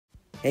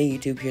Hey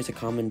YouTube, here's a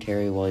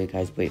commentary while you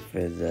guys wait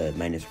for the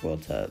Minus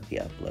World to be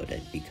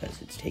uploaded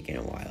because it's taking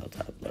a while to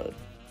upload.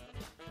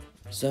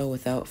 So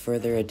without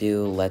further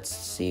ado, let's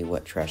see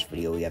what trash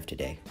video we have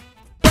today.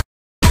 You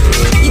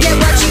get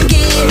what you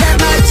give, that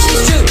much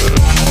is true.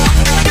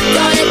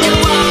 Don't let the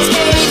walls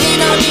cave in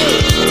on you.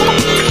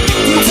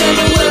 You turn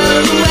the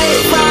world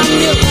away from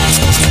you.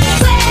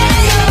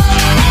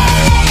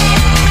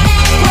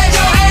 Where's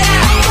your head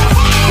at?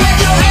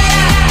 Where's your head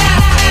at?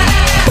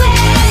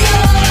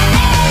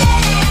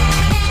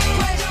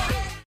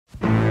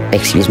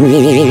 Excuse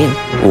me,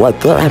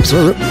 what the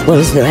absolute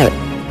was that?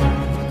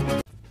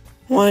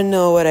 Wanna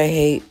know what I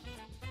hate?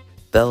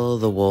 Bella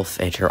the Wolf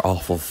and her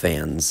awful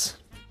fans.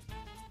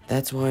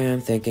 That's why I'm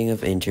thinking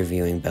of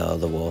interviewing Bella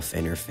the Wolf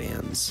and her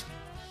fans.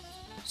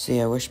 So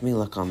yeah, wish me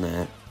luck on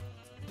that.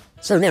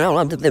 So now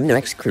on to the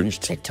next cringe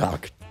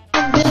TikTok.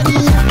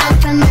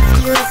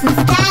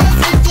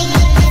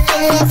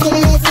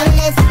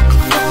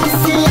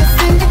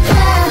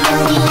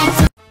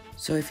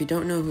 So if you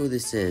don't know who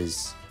this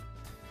is,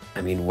 I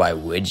mean, why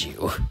would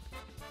you?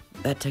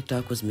 That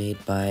TikTok was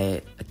made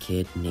by a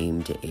kid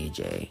named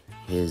AJ.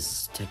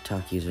 His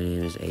TikTok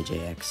username is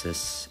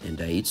AJXS, and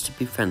I used to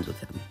be friends with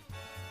him.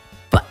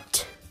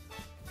 But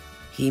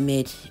he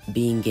made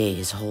being gay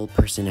his whole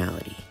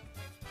personality.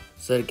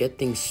 So to get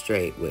things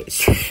straight,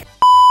 I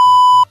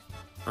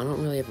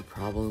don't really have a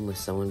problem with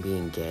someone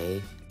being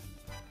gay,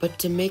 but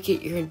to make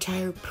it your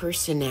entire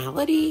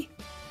personality?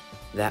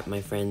 That,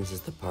 my friends, is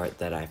the part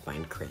that I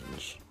find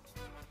cringe.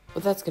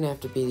 But that's gonna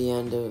have to be the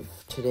end of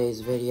today's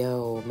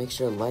video. Make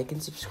sure to like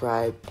and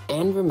subscribe,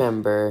 and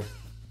remember,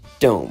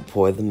 don't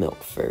pour the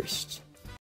milk first.